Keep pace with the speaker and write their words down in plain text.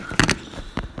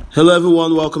Hello,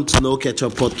 everyone. Welcome to No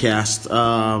Ketchup Podcast.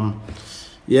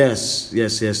 Yes.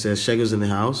 Segun's in the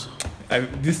house.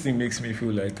 This thing makes me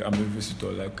feel like I'm a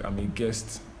visitor, like I'm a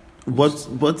guest. But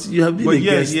you have been a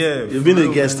guest. Yeah, you've been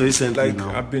a guest recently. Like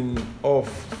now. I've been off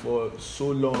for so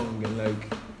long, and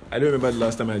like I don't remember the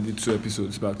last time I did 2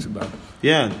 episodes back to back.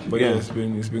 Yeah, but it's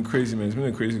been crazy, man. It's been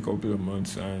a crazy couple of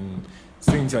months, and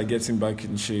things are getting back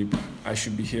in shape. I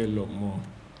should be here a lot more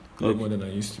than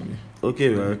I used to be.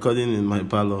 Okay, we're recording in my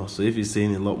parlor, so if you're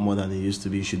saying a lot more than it used to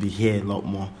be, you should be here a lot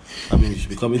more. I mean, you should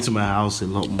be coming to my house a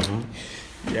lot more.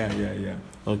 Yeah.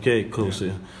 Okay, cool.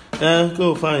 So,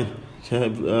 cool, fine.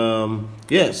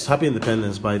 Yes, happy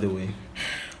Independence, by the way.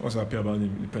 What's happy about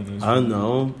Independence? I don't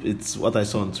know. It's what I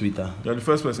saw on Twitter. You're the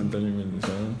first person telling me this,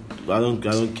 huh? I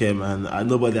don't care, man.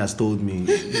 Nobody has told me.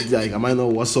 Like, am I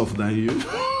not worse off than you?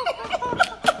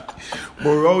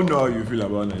 But we all know how you feel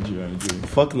about Nigeria.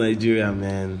 Fuck Nigeria,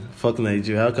 man. Fuck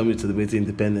Nigeria. How come you celebrate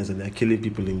independence and they're killing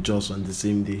people in Jos on the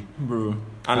same day? Bro.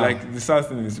 And like, the sad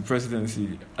thing is the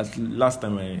presidency, at last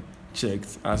time I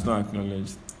checked, has not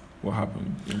acknowledged what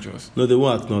happened in Jos. No, they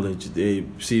won't acknowledge.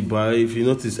 But if you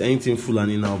notice, anything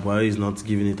Fulani now, Buhari is not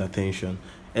giving it attention.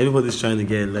 Everybody's trying to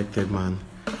get elected, man.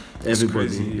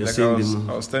 Everybody. Like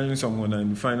I was telling someone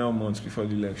in the final months before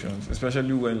the elections,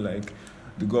 especially when like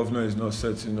the governor is not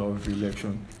certain of the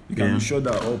election, you can be sure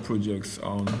that all projects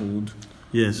are on hold.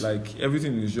 Yes. Like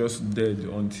everything is just dead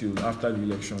until after the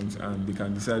elections, and they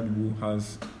can decide who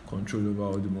has control over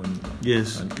all the money.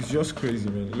 Yes. And it's just crazy,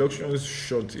 man. Elections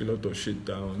shut a lot of shit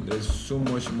down. There's so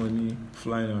much money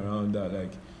flying around that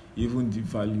like even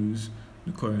devalues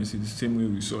the currency the same way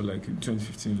we saw like in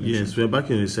 2015 election. Yes, we're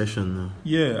back in recession now.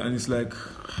 Yeah, and it's like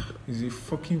it's a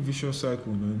fucking vicious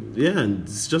cycle, man. Yeah, and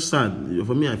it's just sad.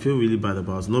 For me, I feel really bad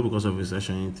about it. Not because of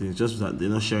recession or anything. It's just that they're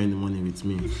not sharing the money with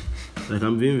me. Like,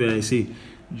 I'm being very... See,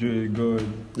 God.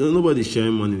 Nobody's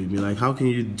sharing money with me. Like, how can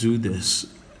you do this?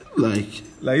 Like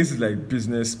this is like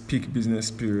peak business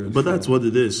period. But that's what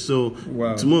it is. So,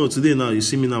 wow. Today now, you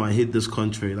see me now, I hate this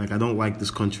country. Like, I don't like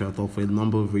this country at all for a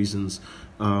number of reasons.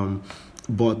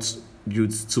 But...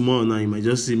 tomorrow now you might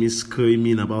just see me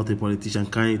screaming about a politician,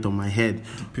 carrying it on my head.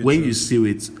 When you see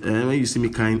me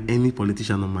carrying any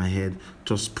politician on my head,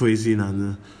 just praising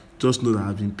and just know that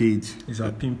I've been paid. It's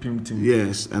a pim thing.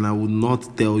 Yes, and I will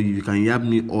not tell you. You can yab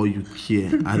me all you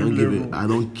care. I don't give it. I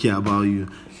don't care about you.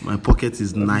 My pocket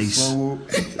is nice.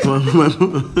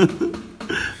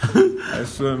 I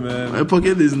swear, man. My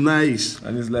pocket is nice.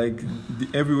 And it's like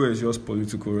everywhere is just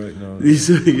political right now. You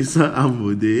saw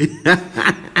Ambode.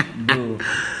 Bro.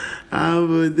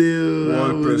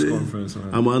 World press conference,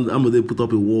 man. Ambode put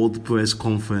up a world press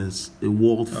conference.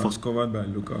 Was covered by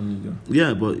local media.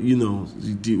 Yeah, but you know,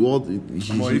 the world...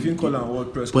 But if you call it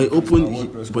world press but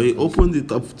conference... But he opened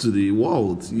it up to the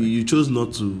world. You chose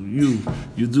not to.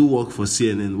 You do work for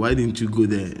CNN. Why didn't you go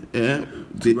there?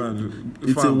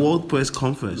 It's a world press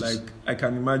conference. Like, I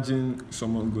can imagine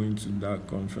someone going to that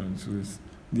conference with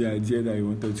the idea that he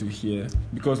wanted to hear.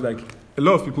 Because, like, a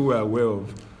lot of people were aware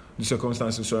of the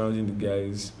circumstances surrounding the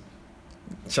guy's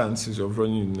chances of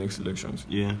running in the next elections.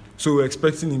 Yeah. So we're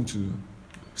expecting him to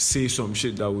say some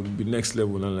shit that would be next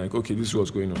level and like, okay, this is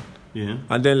what's going on. Yeah.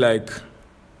 And then like,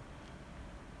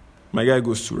 my guy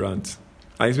goes to rant.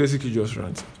 And he's basically just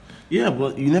ranting. Yeah,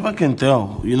 but you never can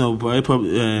tell. You know, but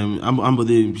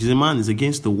Ambode, he's a man, he's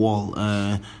against the wall.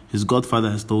 His godfather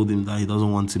has told him that he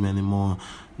doesn't want him anymore.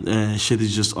 Shit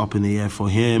is just up in the air for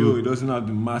him. He doesn't have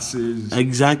the masses.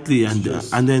 Exactly, and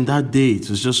then that day it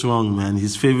was just wrong, man.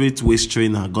 His favorite waist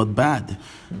trainer got bad,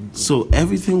 so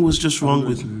everything was just wrong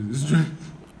with.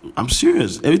 I'm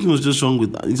serious. Everything was just wrong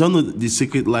with. You don't know the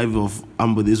secret life of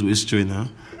Ambode's waist trainer.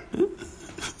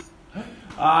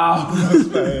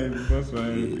 That's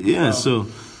fine. Yeah, wow.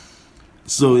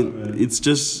 so it's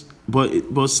just. But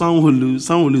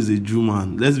Sanwo-Olu is a Jew,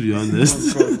 man. Let's be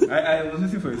honest. I was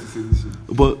waiting for you to say this shit.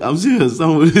 But I'm serious.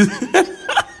 Sanwo-Olu.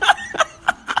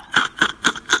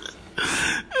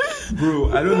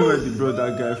 Bro, I don't know where they brought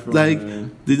that guy from. Like,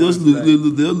 they just look.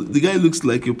 The guy looks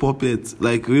like a puppet,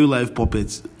 like real life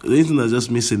puppet. The only thing that's just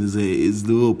missing is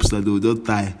the ropes that they will just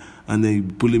tie and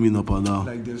then pull him in up and down.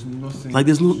 Like there's nothing. Like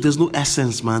there's no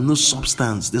essence, man. No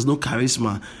substance. There's no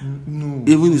charisma. No.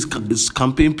 Even his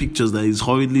campaign pictures that he's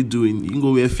hurriedly doing, you can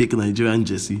go wear fake Nigerian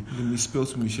jersey. They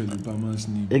misspelled Michelle Obama's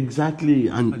name. Exactly,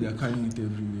 and they're carrying it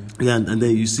everywhere. Yeah, and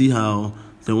then you see how.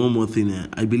 Then one more thing,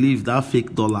 I believe that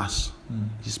fake dollars,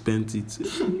 he spent it.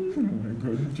 Oh my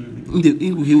God,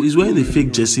 he's wearing a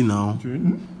fake jersey now.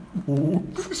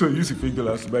 So he used the fake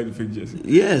dollars to buy the fake jersey?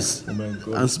 Yes. Oh my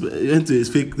God. And he went to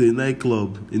the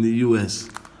nightclub in the US.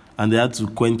 and they had to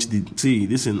quench the. See,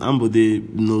 listen, Ambode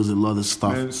knows a lot of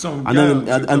stuff. Man, some and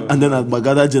then at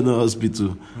Bagada General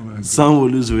Hospital,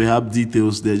 Sanwo-Olu's rehab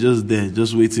details. They're just there,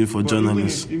 just waiting for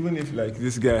journalists. Even if like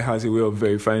this guy has a way of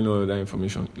verifying all of that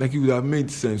information, like it would have made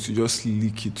sense to just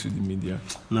leak it to the media.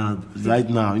 Nah, right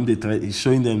now, he's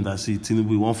showing them that see,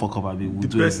 Tinubu won't fuck up. The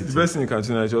best thing he can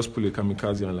do is just pull a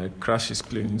kamikaze and like crash his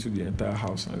plane into the entire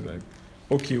house, and it's like,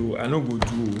 okay, well, I know go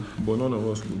do, but none of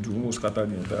us will do. Almost scatter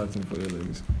the entire thing for like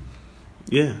this.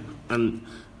 Yeah, and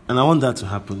I want that to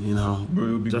happen. You know, bro,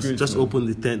 it'll be great, just open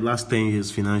the last 10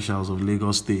 years financials of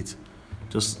Lagos State,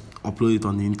 just upload it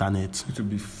on the internet. It will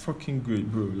be fucking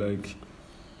great, bro. Like,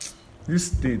 this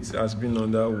state has been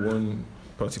under one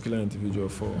particular individual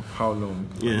for how long?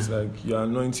 Yeah. It's like you're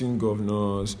anointing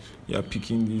governors, you're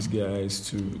picking these guys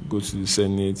to go to the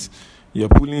Senate, you're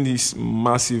pulling these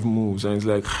massive moves, and it's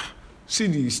like, see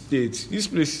the state, this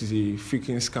place is a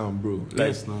freaking scam, bro. Like,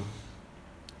 yes, no.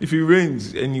 If it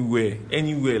rains anywhere,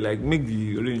 like make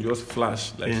the rain just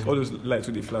flash, like all those lights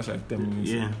will they flash like 10 minutes.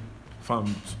 Yeah. Fam,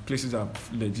 places are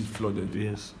legit flooded.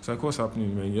 Yes. It's like, what's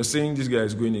happening, man? You're saying this guy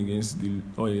is going against he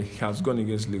has gone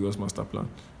against Lagos Master Plan.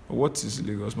 But what is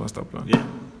Lagos Master Plan?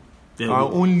 Yeah.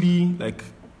 Our only like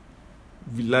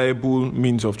reliable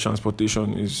means of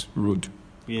transportation is road.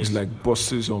 Yes. It's like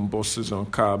buses on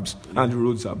cabs, and the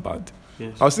roads are bad.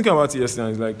 Yes. I was thinking about it yesterday,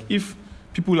 and it's like, if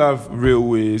people have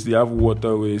railways, they have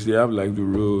waterways, they have like the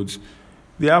roads,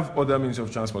 they have other means of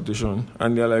transportation,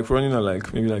 and they're like running at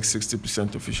like maybe like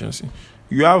 60% efficiency.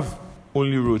 You have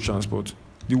only road transport.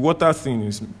 The water thing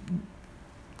is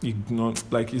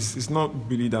it's not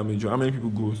really that major. How many people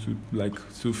go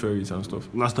through ferries and stuff?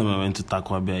 Last time I went to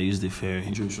Takwabe, I used the ferry.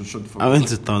 Shut the fuck I went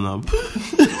to turn up.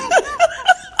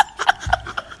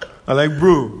 I'm like,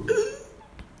 bro,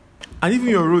 and even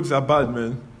your roads are bad,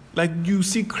 man. Like, you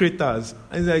see craters,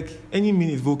 and it's like any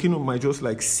minute volcano might just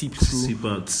like seep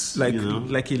out, like you know?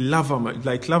 like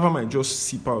lava might just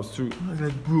seep out through. I was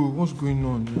like, bro, what's going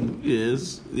on, man?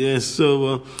 Yes.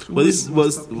 So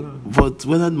but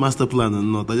whether master plan or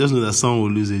not, I just know that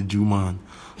Sanwo-Olu is a Jew man.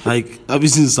 Like, have you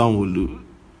seen Sanwo-Olu,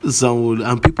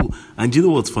 and people, and you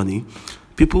know what's funny?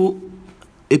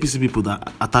 APC people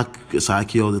that attack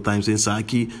Saraki all the time, saying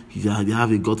Saraki, they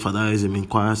have a godfatherism in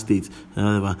Kwara State, and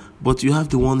whatever. But you have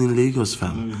the one in Lagos,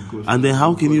 fam. And then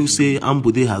how can you say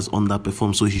Ambode has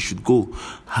underperformed, so he should go?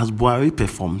 Has Buhari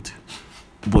performed,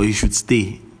 but he should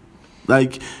stay?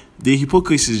 Like, the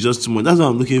hypocrisy is just too much. That's why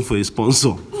I'm looking for a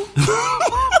sponsor.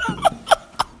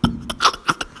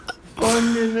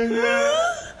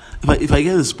 If I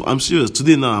get a I'm serious.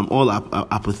 Today now, I'm all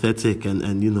apathetic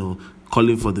and you know,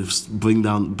 calling for the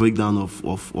breakdown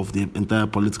of the entire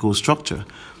political structure.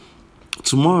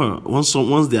 Tomorrow, once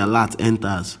the alert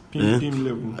enters,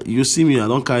 you see me, I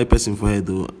don't carry person for head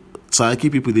though.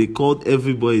 Saraki people, they called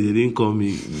everybody, they didn't call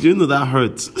me. Do you know that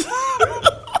hurts?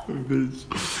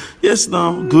 Yes,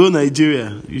 now, go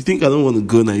Nigeria. You think I don't want to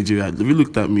go Nigeria? If you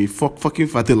looked at me, fucking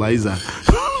fertilizer.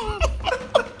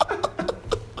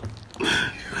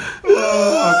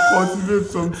 Cultivate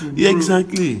something. Yeah,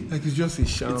 exactly. Like, it's just a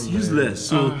sham. It's useless.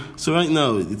 So right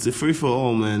now it's a free for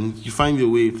all, man. You find a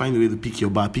way to pick your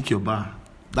bar.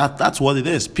 That's what it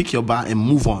is. Pick your bar and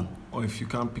move on. Or if you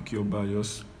can't pick your bar,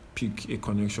 just pick a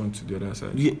connection to the other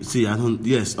side. Yeah, see,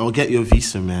 or get your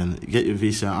visa, man. Get your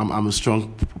visa. I'm a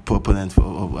strong proponent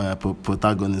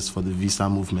protagonist for the visa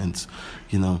movement.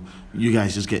 You know, you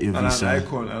guys just get your visa.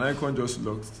 An icon just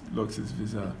locked his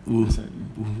visa recently.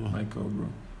 Michael, bro.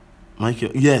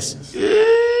 Michael, yes.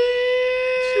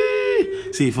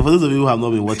 See, for those of you who have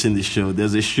not been watching the show,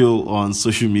 there's a show on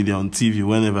social media, on TV,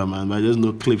 whenever, man. But I just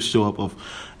know clips show up of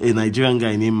a Nigerian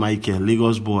guy named Michael,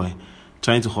 Lagos boy,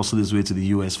 trying to hustle his way to the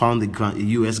US. Found a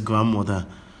US grandmother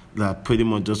that pretty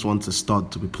much just wants a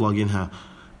stud to be plugging her.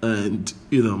 And,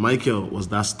 you know, Michael was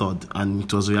that stud, and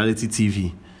it was reality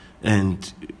TV.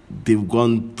 And they've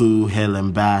gone through hell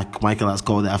and back. Michael has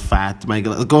called her fat.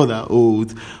 Michael has called her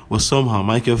old. But somehow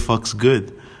Michael fucks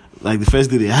good. Like the first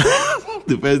day they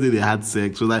had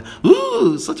sex, was like,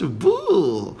 ooh, such a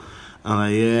bull. I'm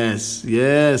like,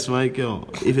 yes, Michael.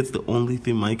 If it's the only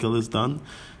thing Michael has done,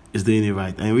 is doing it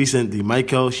right. And recently,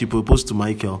 she proposed to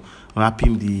Michael,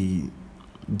 wrapping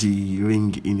the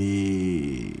ring in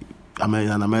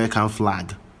an American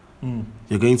flag.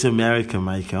 You're going to America,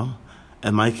 Michael.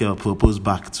 And Michael proposed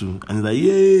back too. And he's like,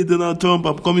 yay, Donald Trump,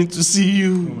 I'm coming to see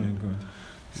you. Oh my God.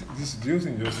 This whole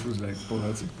thing just feels like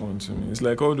politic porn to me. It's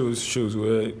like all those shows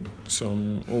where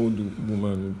some old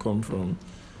woman will come from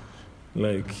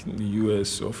like the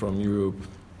US or from Europe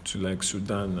to like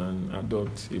Sudan and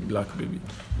adopt a black baby.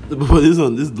 But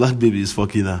this black baby is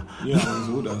fucking her. Yeah, he's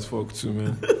old as fuck too,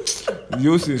 man. The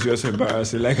whole thing is just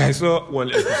embarrassing. Like, I saw one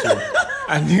episode,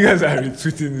 and niggas are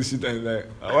retweeting this shit, and like,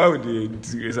 why would they do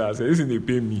this? I said, listen, they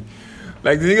pay me.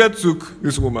 Like, the nigga took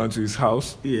this woman to his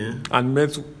house, and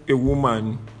met a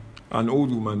woman, an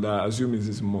old woman that I assume is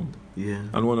his mom,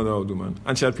 and one other old woman,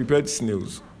 and she had prepared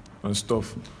snails and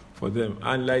stuff for them,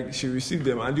 and like, she received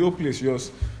them, and the whole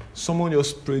place someone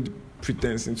just sprayed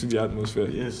pretense into the atmosphere.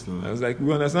 Yes, no. I was like,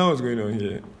 we understand what's going on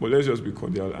here, but let's just be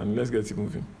cordial and let's get it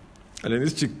moving. And then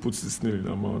this chick puts the snail in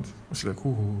her mouth. And she's like,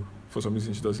 ooh. For some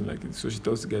reason, she doesn't like it. So she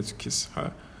tells the guy to kiss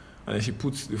her. And then she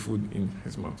puts the food in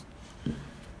his mouth.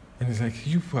 And he's like,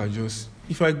 you are just...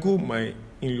 If I go my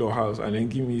in-law house and then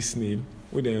give me a snail,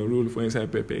 with a roll for inside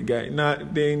pepper, guy,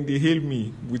 then they hail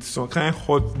me with some kind of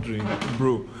hot drink,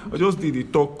 bro. I just did a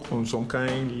talk on some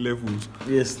kind levels.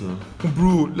 Yes, no.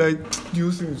 Bro, like,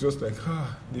 you think it's just like,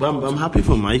 But I'm happy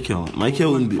for Michael.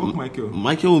 Michael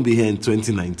won't be here in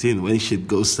 2019 when shit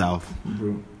goes south.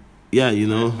 Bro. Yeah, you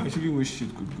know. I actually wish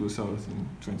shit could go south in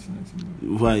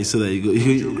 2019. Why? So that you go...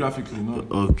 Geographically, not...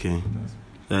 Okay.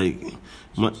 Like...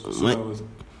 I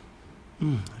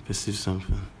perceive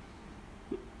something.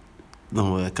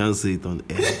 Don't worry, I can't say it on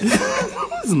air.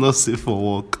 It's not safe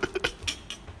for work.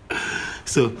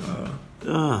 So,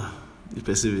 you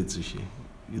perceive it, Sushi.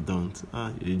 You don't.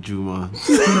 You're a Jew, man.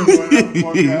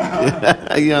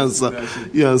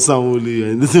 You and Sam only.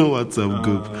 And this is WhatsApp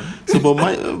group. So, but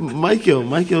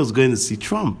Michael's going to see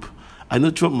Trump. I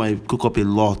know Trump might cook up a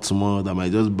law tomorrow that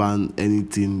might just ban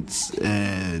anything,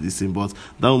 this thing. But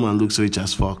that woman looks rich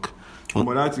as fuck.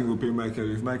 But that thing will pay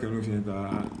Michael. If Michael knows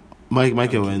enter...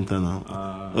 Michael will enter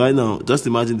now. Right now, just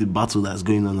imagine the battle that's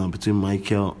going on now between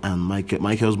Michael and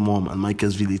Michael's mom and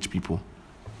Michael's village people.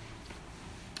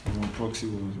 Proxy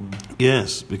wars, man.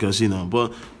 Yes, because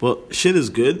but shit is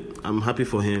good. I'm happy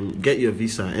for him. Get your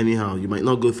visa anyhow. You might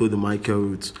not go through the Michael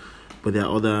route, but there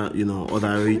are other better.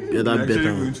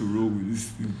 Going to roll with this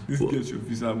thing. This gets your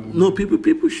visa moving. No,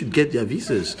 people should get their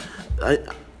visas.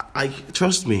 I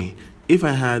trust me. If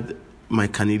I had my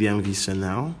Canadian visa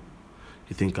now,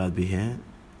 you think I'd be here?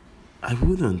 I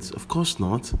wouldn't. Of course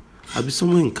not. I'd be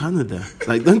somewhere in Canada.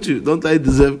 Like, don't I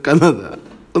deserve Canada?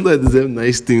 Don't I deserve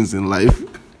nice things in life?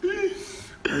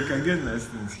 You can get nice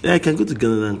things. Yeah, I can go to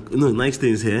Canada. No, nice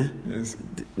things here? Yes.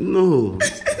 No.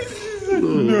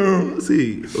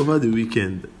 See, over the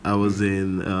weekend, I was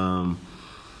in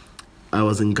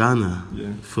Ghana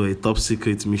for a top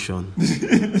secret mission.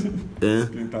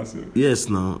 Yes,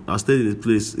 now I stayed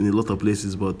in a lot of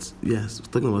places, but yes,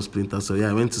 talking about Splinter. So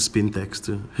I went to Spintex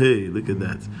too. Hey, look at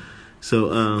that.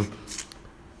 So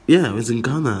I was in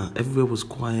Ghana. Everywhere was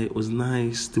quiet. It was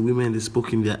nice. The women, they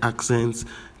spoke in their accents.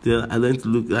 I learned to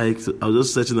look like I was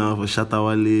just searching out for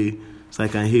Shatawale, so I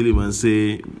can hail him and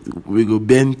say, "We go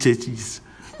bend churches."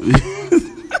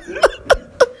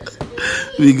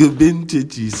 We go bend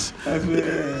churches.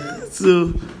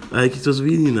 So, like, it was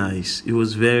really nice. It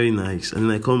was very nice. And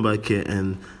then I come back here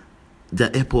and the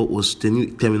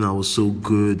new terminal was so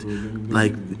good.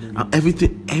 Like,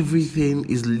 everything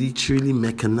is literally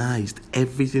mechanized.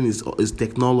 Everything is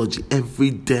technology.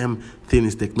 Every damn thing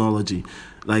is technology.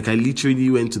 Like, I literally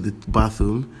went to the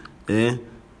bathroom,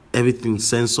 everything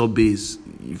sensor based.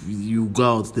 If you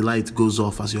go out, the light goes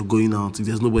off as you're going out. If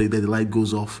there's nobody there, the light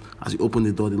goes off. As you open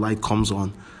the door, the light comes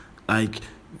on. Like,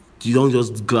 you don't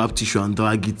just grab tissue and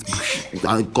drag it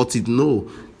and cut it. No,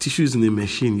 tissue is in a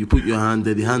machine. You put your hand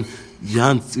there, the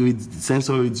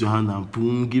sensor reads your hand and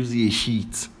boom, gives you a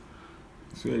sheet.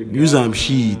 Use them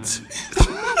sheet.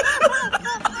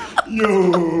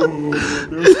 Yo,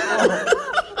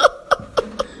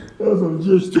 that's some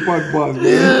just Tupac bars, man.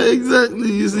 Yeah,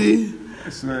 exactly. You see,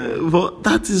 but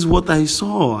that is what I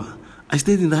saw. I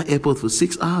stayed in that airport for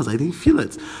 6 hours. I didn't feel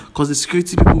it because the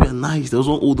security people were nice. There was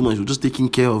one old woman who was just taking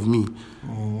care of me.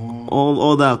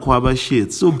 All that Aquaba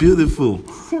shit, so beautiful.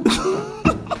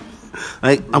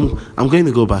 Like I'm going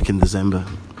to go back in December.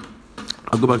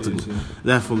 I'll go back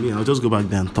to for me. I'll just go back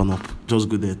there and turn up. Just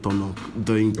go there, turn up.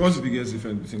 What's the biggest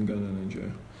difference between Ghana and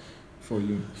Nigeria for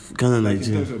you? Ghana and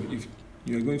Nigeria. In terms of if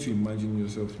you're going to imagine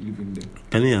yourself living there.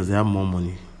 Ghanaians, they have more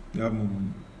money. They have more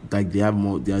money. Like, they have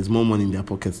more. There's more money in their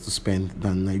pockets to spend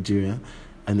than Nigeria.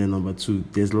 And then number two,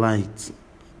 there's light.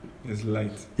 There's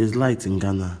light. There's light in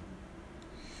Ghana.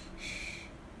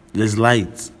 There's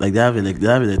light. Like, they have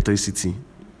electricity.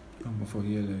 But for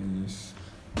here, like, is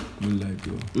no light,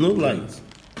 though. No light.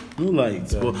 No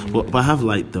light. But I have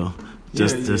light though.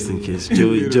 Just in case.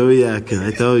 Joey Akan,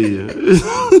 I tell you.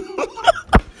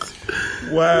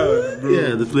 Wow, bro.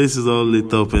 Yeah, the place is all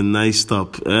lit up and nice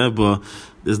up, but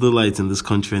there's no light in this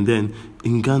country. And then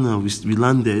in Ghana, we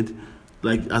landed,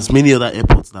 like as many other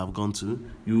airports that I've gone to,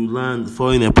 you land,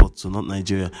 foreign airports, so not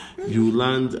Nigeria, you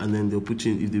land and then they'll put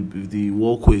you in, if the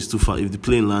walkway is too far, if the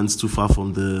plane lands too far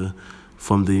from the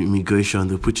immigration,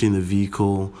 they'll put you in a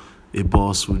vehicle, a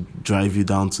bus will drive you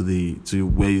down to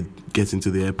where you get into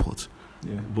the airport.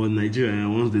 Yeah. But Nigeria,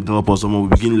 once they drop us, we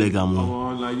begin leg am.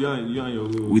 Like you and your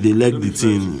with the leg the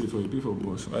thing. Pay for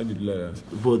bus. Why did you like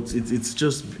that? But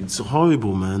it's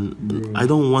horrible, man. Bro. I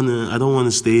don't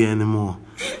wanna stay here anymore.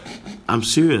 I'm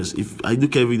serious. If I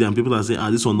look every day and people are saying,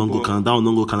 this one don't go Canada, that one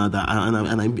don't go Canada,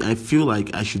 and I feel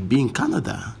like I should be in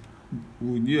Canada.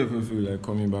 Would you ever feel like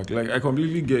coming back? Like I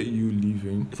completely get you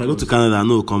leaving. If I go to Canada, I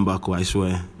know I'll come back. I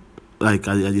swear. Like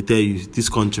I tell you, this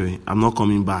country, I'm not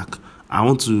coming back. I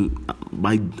want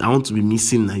to be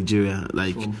missing Nigeria.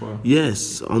 Like,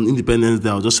 yes, on Independence Day,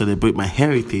 I'll just celebrate my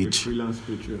heritage. Freelance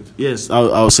patriot. Yes,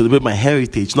 I'll celebrate my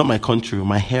heritage, not my country,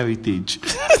 my heritage.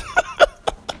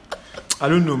 I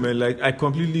don't know, man. Like, I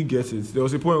completely get it. There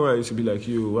was a point where I used to be like,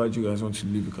 yo, why do you guys want to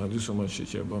leave? You can do so much shit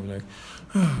here. But I'm like,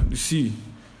 you see,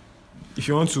 if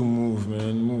you want to move,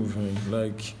 man.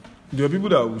 Like, there are people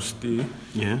that will stay.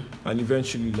 Yeah. And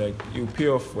eventually, like, it'll pay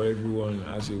off for everyone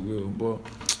as it will. But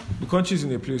the country's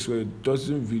in a place where it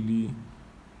doesn't really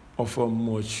offer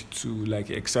much to, like,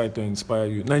 excite or inspire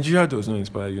you. Nigeria does not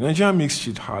inspire you. Nigeria makes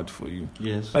shit hard for you.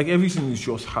 Yes. Like, everything is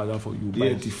just harder for you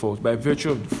by default. By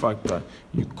virtue of the fact that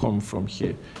you come from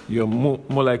here. You're more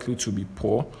likely to be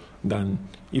poor than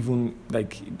even,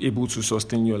 like, able to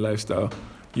sustain your lifestyle.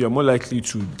 You're more likely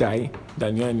to die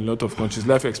than you are in a lot of countries.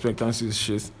 Life expectancy is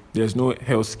shit. There's no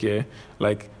health care.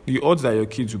 Like, the odds that your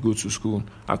kids will go to school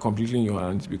are completely in your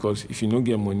hands because if you don't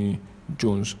get money,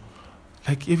 Jones,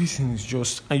 like, everything is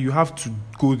just... And you have to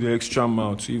go the extra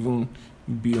mile to even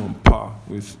be on par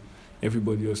with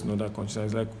everybody else in other countries.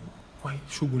 It's like, why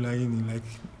Shogulaini? Like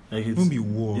it's, don't be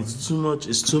war. It's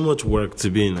too much work to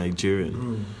be a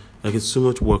Nigerian. Like, it's too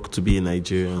much work to be a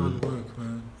Nigerian. Hard work,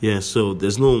 man. Yeah, so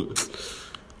there's no...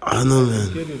 I don't know, man.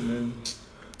 I get it, man.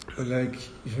 But like,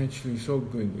 eventually, it's all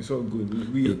good. It's all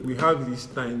good. We have these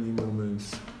tiny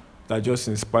moments that just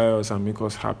inspire us and make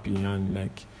us happy. And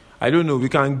like, I don't know, we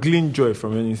can glean joy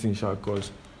from anything,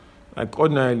 because like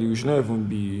ordinarily we should not even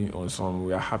be on some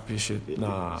we are happy shit.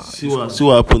 Nah. See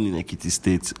what happened in Ekiti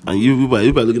State, and you are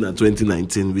looking at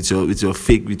 2019 with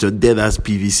your dead ass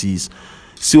PVCs.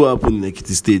 See what happened in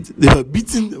Ekiti State. They were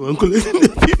beating them and collecting their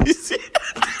PVC.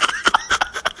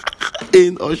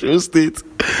 In Osun State,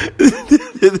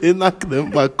 they knock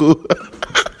them back over.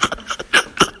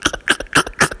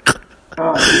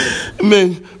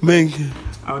 Men.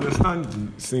 I understand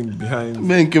the thing behind.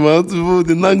 Men came out to vote,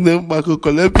 they knock them back over,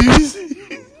 collect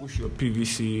PVC. Push your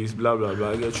PVCs, blah blah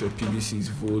blah. Get your PVCs,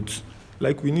 vote.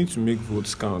 Like, we need to make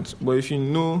votes count. But if you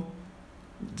know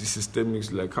the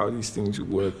systemics, like how these things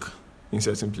work in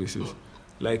certain places,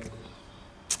 like.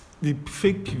 The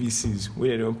fake PVCs,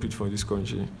 where they don't put for this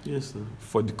country, yes, sir.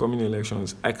 For the coming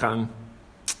elections, I can,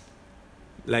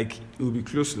 like, it will be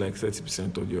close to like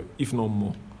 30% of your, if not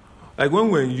more. Like, when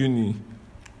we're in uni,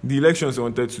 the elections they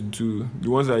wanted to do, the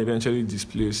ones that eventually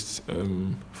displaced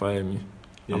Fire Me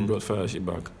and brought Fire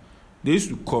back, they used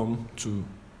to come to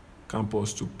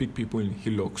campus to pick people in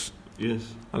hillocks.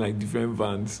 Yes. And like different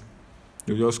vans.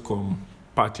 They'll just come,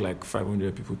 pack like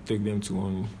 500 people, take them to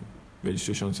one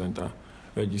registration center.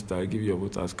 Register, give you your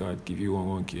voter's card, give you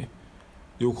 1K.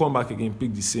 They will come back again,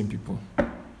 pick the same people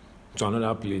to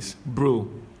another place. Bro,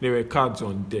 there were cards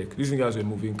on deck. These guys were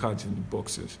moving cards in the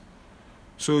boxes.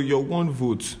 So your one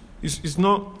vote, it's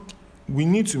not... We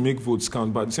need to make votes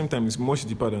count, but at the same time, it's much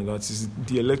deeper than that. It's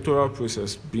the electoral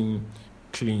process being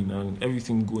clean and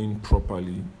everything going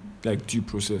properly, like due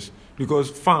process. Because,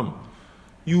 fam,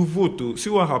 you vote to... See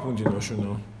what happened in Osun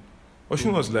now.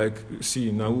 Osun was like,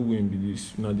 see, now who will be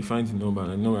this? Now define the number,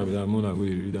 and the number will be that, I'm not going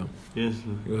to read them. Yes.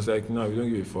 It was like, no, we don't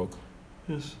give a fuck.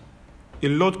 Yes. A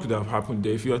lot could have happened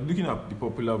there. If you are looking at the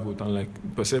popular vote and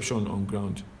like perception on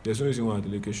ground, there's no reason why the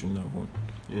delegation shouldn't have won.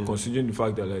 Yeah. Considering the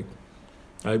fact that like,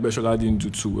 Beshola didn't do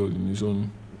too well in his own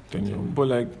tenure. But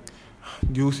like,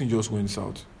 the whole thing just went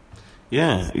south.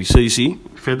 Yeah, so you see,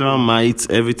 federal might,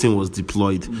 everything was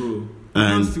deployed. Bro,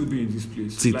 and still be in this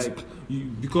place. Like,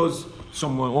 because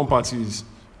one party is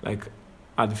like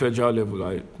at the federal level,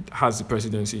 like, has the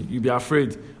presidency, you'll be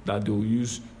afraid that they'll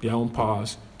use their own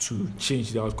powers to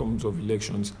change the outcomes of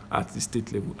elections at the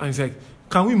state level. And it's like,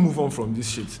 can we move on from this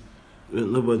shit? Well,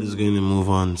 nobody's going to move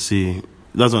on. See,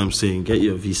 that's what I'm saying. Get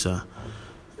your visa.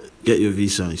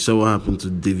 You saw what happened to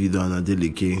Davido and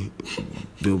Adeleke.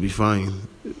 They'll be fine.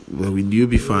 Well, will you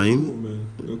be Cool, fine? man.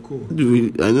 You're cool.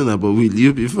 I know that, but will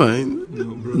you be fine?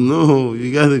 No, bro. No,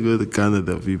 you gotta go to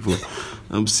Canada, people.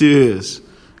 I'm serious.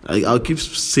 I'll keep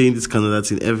saying this Canada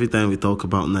thing every time we talk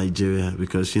about Nigeria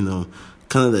because,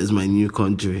 Canada is my new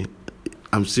country.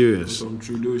 I'm serious. Some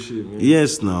Trudeau shit, man.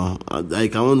 Yes, now.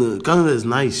 Canada is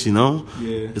nice, Yeah.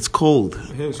 It's cold.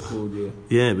 Here it's cold, yeah.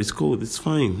 Yeah, it's cold. It's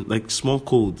fine. Like, small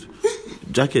cold.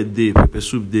 Jacket day, pepper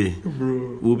soup day.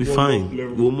 Bro. We'll be fine.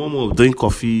 We'll warm up, drink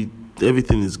coffee.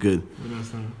 Everything is good.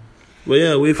 Understand? But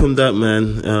yeah, away from that,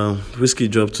 man,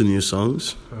 Wizkid dropped 2 new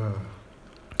songs.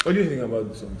 What do you think about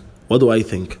the songs? What do I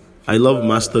think? I love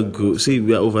Master Groove. See,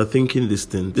 we are overthinking this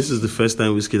thing. This is the first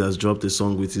time Wizkid has dropped a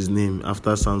song with his name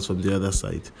after Sounds from the Other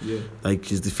Side. Yeah.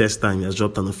 Like, it's the first time he has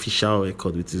dropped an official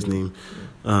record with his name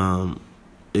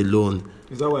alone.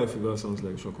 Is that why Fever sounds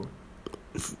like Shoko?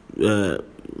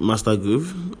 Master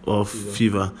Groove or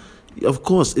Fever. Of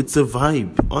course, it's a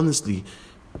vibe. Honestly,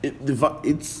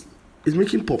 it's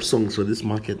making pop songs for this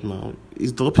market now.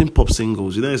 He's dropping pop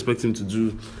singles. You don't expect him to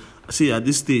do. See, at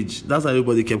this stage, that's how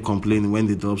everybody kept complaining when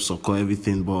they drop Soko,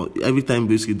 everything. But every time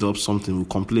Wizkid drops something, we'll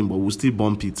complain, but we'll still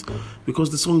bump it because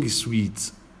the song is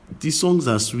sweet. These songs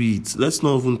are sweet. Let's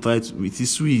not even try to. It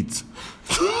is sweet.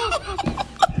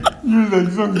 You like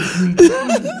song is sweet.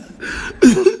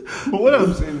 But what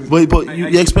I'm saying is, but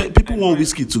you expect people want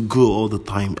Wizkid to grow all the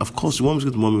time. Of course, you want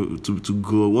Wizkid to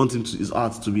grow, want him to his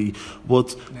art to be.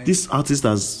 But this artist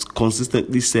has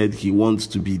consistently said he wants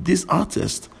to be this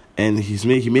artist, and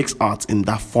he makes art in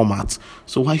that format.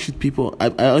 So why should people?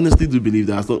 I honestly do believe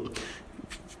that. So,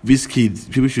 Wizkid,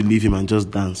 people should leave him and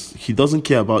just dance. He doesn't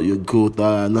care about your growth.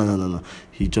 No.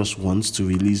 He just wants to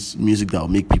release music that will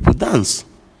make people dance.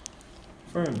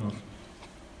 fair enough.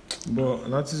 But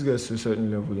an artist gets to a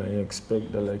certain level and you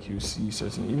expect that like you see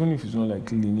certain, even if it's not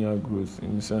like linear growth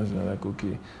in the sense that like,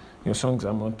 okay, your songs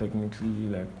are more technically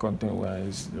like content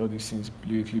wise, all these things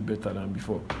lyrically better than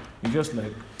before. You just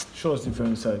like shows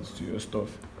different sides to your stuff.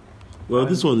 Well,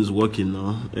 this one is working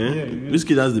now. Yeah,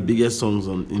 Wizkid has the biggest songs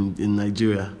in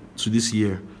Nigeria to this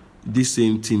year. This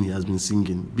same thing he has been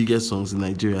singing, biggest songs in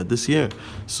Nigeria this year.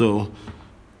 So,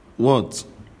 what?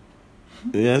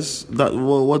 Yes,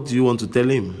 what do you want to tell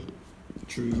him?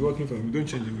 True, it's working for him. Don't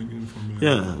change everything for me.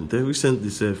 Yeah, then recently,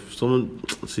 someone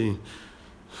see,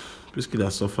 Wizkid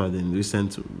has suffered in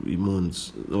recent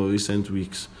months or recent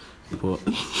weeks, but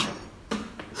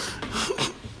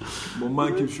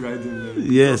man keeps writing them.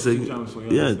 yes, 2 jams for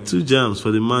you. 2 jams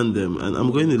for the man them, and I'm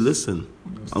going to listen.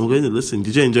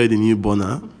 Did you enjoy the new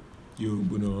Bonner? Yo,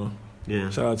 Bono. Yeah.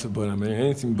 Shout out to Bonner, man.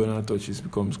 Anything Bonner touches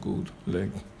becomes gold.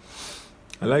 Like,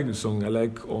 I like the song. I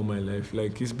like All My Life.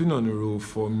 Like, it's been on the road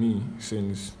for me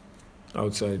since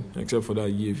outside, except for that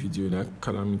year video, that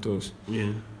Calamitous.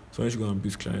 Yeah. So I should go and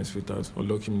beat clients fit out or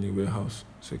lock him in the warehouse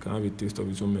so he can have a taste of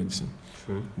his own medicine.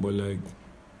 Sure. But like,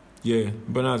 yeah,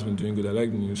 Bonner has been doing good. I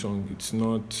like the new song. It's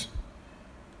not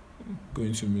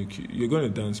going to make you're going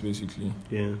to dance basically.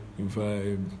 Yeah. You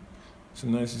vibe. It's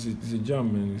nice. It's a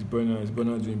jam, man. It's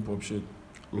Bonner doing pop shit.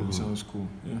 It sounds cool.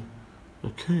 Yeah.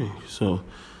 Okay,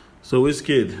 so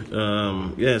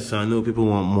Wizkid, yes, I know people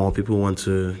want more. People want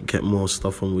to get more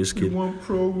stuff from Wizkid. We want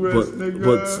progress,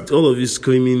 but all of you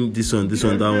screaming this one, that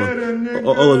one.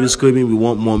 All of you screaming we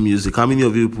want more music. How many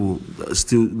of you people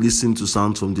still listen to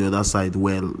sounds from the other side?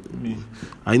 Well, me.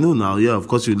 I know now. Yeah, of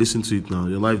course you listen to it now.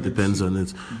 Your life depends on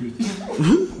it.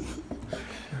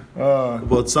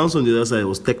 But sounds from the other side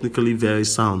was technically very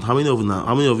sound. How many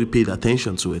of you paid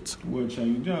attention to it? Well,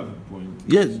 you do have a point.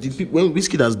 Yeah, when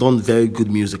Wizkid has done very good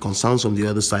music on sounds from the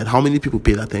other side, how many people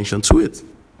paid attention to it?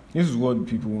 This is what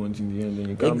people want in the end. And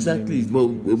you can't Exactly.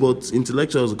 But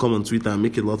intellectuals will come on Twitter and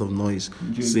make a lot of noise.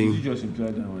 Did you just imply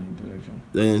that I'm intellectual?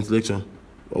 Intellectual.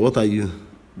 What are you?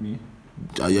 Me?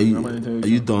 Are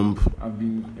you dumb? I've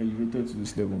been elevated to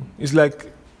this level. It's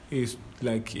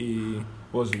like a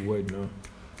what's the word now?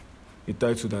 A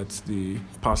title that they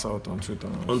pass out on Twitter.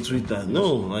 On Twitter,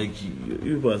 no, like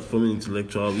you are forming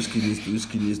intellectual.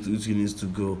 Wizkid needs to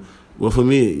go. Well, for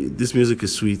me, this music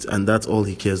is sweet, and that's all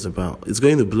he cares about. It's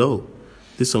going to blow.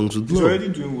 These songs will blow. He's already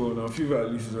doing well now. Fever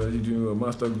at least is already doing well.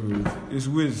 Master Groove. It's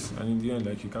Wiz, and in the end,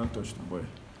 like you can't touch the boy.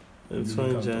 It's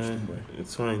fine, Jay.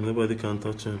 It's fine. Nobody can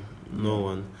touch him. No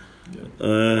one.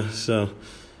 Yeah. So.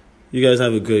 You guys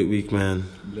have a great week, man.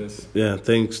 Bless. Yeah,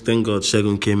 thank God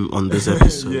Segun came on this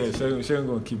episode. Yeah, Segun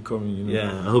gonna keep coming, you know.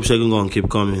 Yeah, I hope Segun gonna keep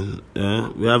coming.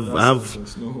 Yeah,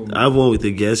 I have one with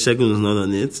a guest. Segun is not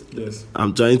on it. Yes.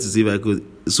 I'm trying to see if I could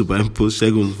superimpose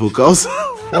Segun's vocals.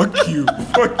 Fuck you,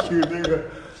 nigga.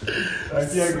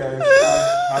 Yeah,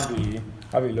 guys.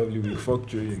 Have a lovely week. Fuck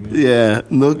Joey. Yeah,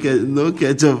 no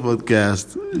ketchup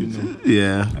podcast. You know.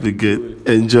 Yeah, be good.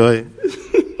 Enjoy.